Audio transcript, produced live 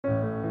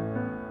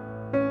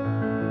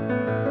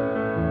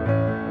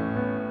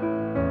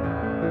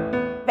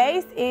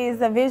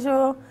is a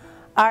visual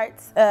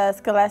arts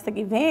scholastic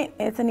event.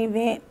 It's an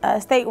event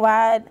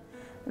statewide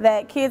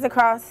that kids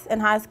across in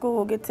high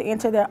school get to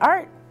enter their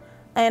art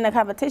in a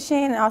competition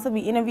and also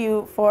be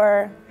interviewed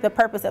for the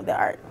purpose of the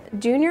art.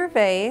 Junior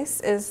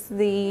VASE is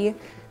the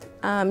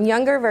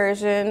younger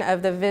version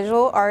of the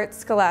Visual Arts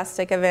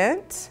Scholastic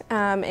Event.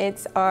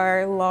 It's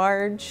our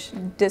large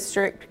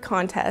district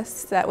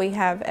contest that we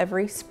have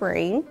every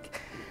spring.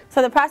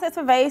 So the process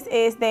for VASE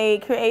is they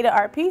create an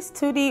art piece,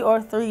 2D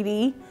or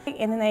 3D,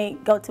 and then they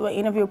go to an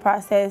interview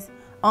process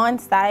on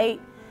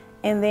site,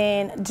 and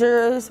then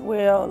jurors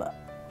will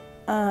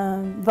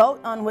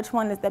vote on which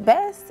one is the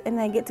best, and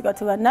they get to go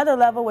to another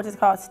level, which is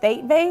called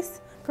State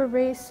VASE. For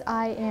VASE,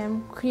 I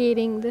am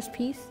creating this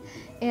piece,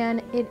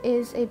 and it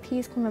is a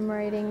piece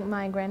commemorating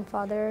my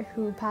grandfather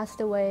who passed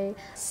away.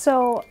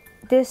 So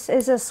this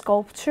is a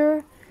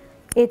sculpture.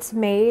 It's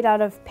made out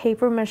of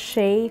paper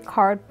mache,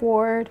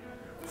 cardboard,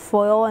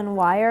 foil, and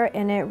wire,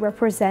 and it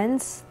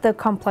represents the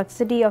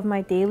complexity of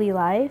my daily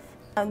life.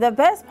 The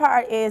best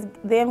part is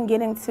them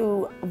getting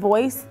to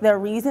voice their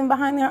reason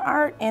behind their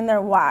art and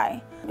their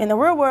why. In the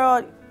real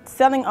world,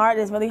 selling art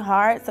is really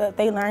hard, so if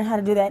they learn how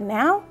to do that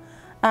now,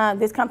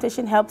 this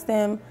competition helps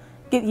them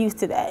get used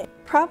to that.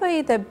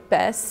 Probably the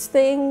best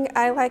thing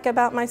I like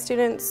about my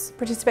students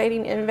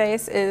participating in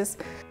VASE is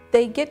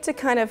they get to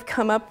kind of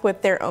come up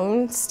with their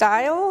own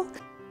style.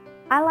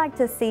 I like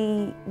to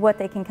see what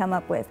they can come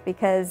up with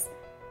because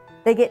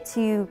they get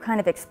to kind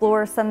of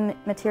explore some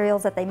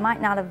materials that they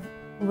might not have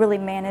really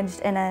managed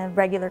in a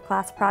regular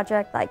class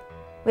project. Like,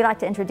 we like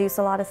to introduce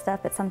a lot of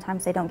stuff that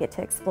sometimes they don't get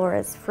to explore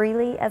as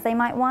freely as they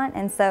might want,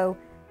 and so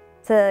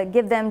to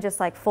give them just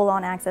like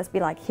full-on access, be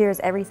like, here's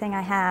everything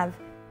I have,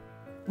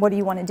 what do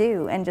you want to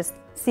do, and just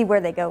see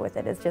where they go with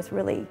it is just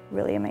really,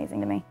 really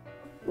amazing to me.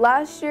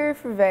 Last year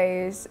for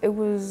VASE, it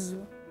was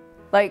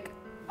like,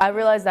 I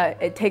realized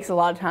that it takes a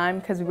lot of time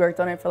because we worked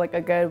on it for like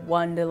a good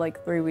 1 to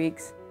 3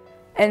 weeks.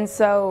 And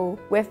so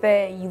with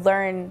it, you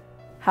learn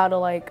how to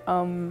like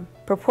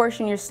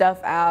proportion your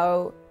stuff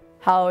out,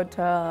 how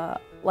to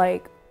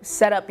like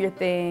set up your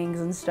things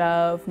and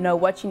stuff, know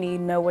what you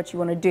need, know what you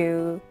want to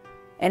do,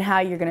 and how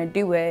you're going to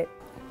do it.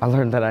 I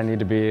learned that I need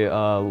to be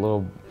a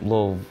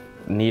little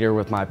neater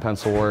with my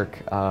pencil work.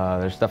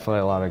 There's definitely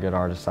a lot of good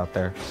artists out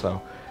there,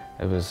 so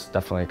it was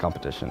definitely a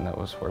competition that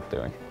was worth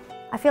doing.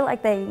 I feel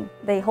like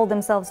they hold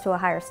themselves to a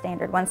higher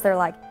standard once they're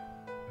like,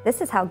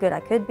 this is how good I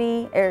could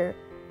be, or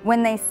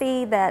when they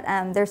see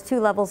that there's 2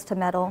 levels to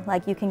medal.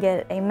 Like, you can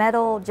get a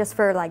medal just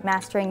for like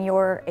mastering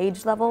your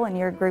age level and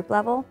your group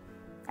level,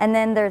 and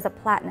then there's a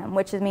platinum,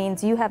 which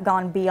means you have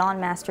gone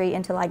beyond mastery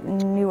into like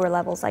newer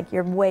levels, like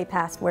you're way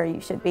past where you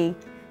should be.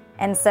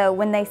 And so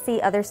when they see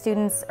other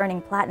students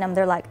earning platinum,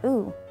 they're like,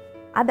 ooh,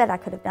 I bet I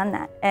could have done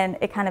that. And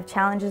it kind of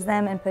challenges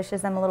them and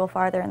pushes them a little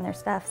farther in their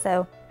stuff.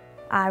 So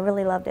I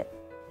really loved it.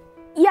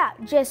 Yeah,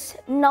 just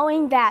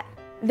knowing that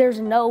there's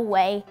no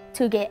way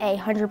to get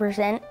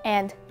 100%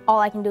 and all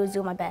I can do is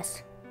do my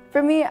best.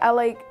 For me, I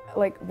like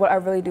what I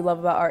really do love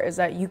about art is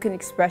that you can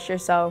express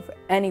yourself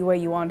any way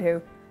you want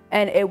to,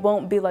 and it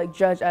won't be like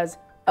judged as,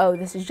 oh,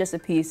 this is just a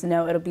piece.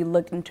 No, it'll be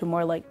looked into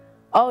more like,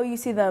 oh, you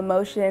see the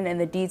emotion and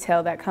the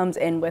detail that comes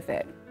in with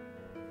it.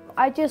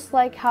 I just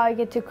like how I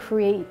get to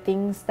create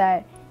things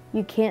that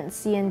you can't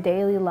see in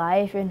daily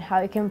life, and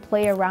how you can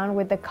play around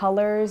with the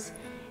colors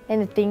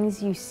and the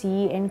things you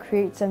see and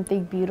create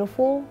something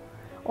beautiful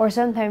or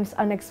sometimes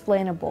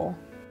unexplainable.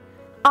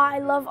 I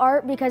love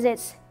art because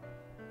it's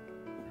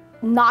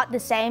not the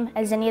same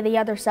as any of the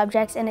other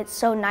subjects, and it's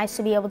so nice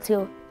to be able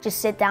to just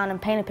sit down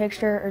and paint a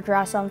picture or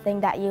draw something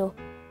that you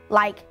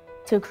like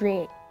to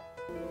create.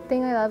 The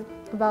thing I love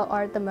about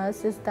art the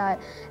most is that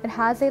it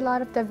has a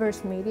lot of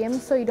diverse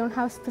mediums, so you don't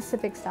have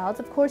specific styles.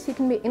 Of course, you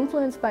can be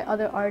influenced by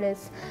other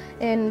artists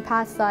in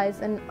past lives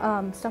and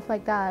stuff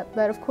like that,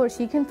 but of course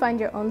you can find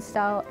your own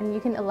style and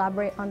you can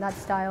elaborate on that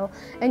style,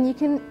 and you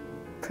can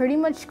pretty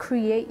much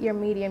create your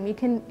medium. It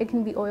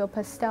can be oil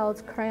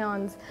pastels,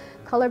 crayons,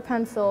 color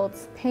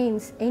pencils,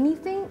 paints,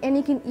 anything, and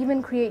you can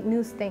even create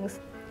new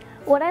things.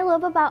 What I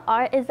love about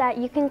art is that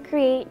you can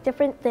create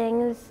different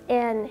things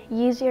and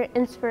use your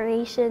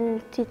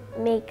inspiration to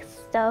make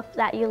stuff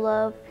that you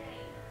love,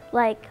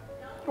 like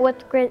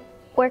work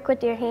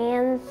with your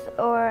hands,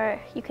 or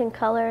you can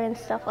color and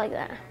stuff like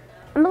that.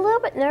 I'm a little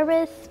bit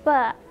nervous,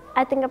 but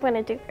I think I'm going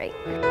to do great.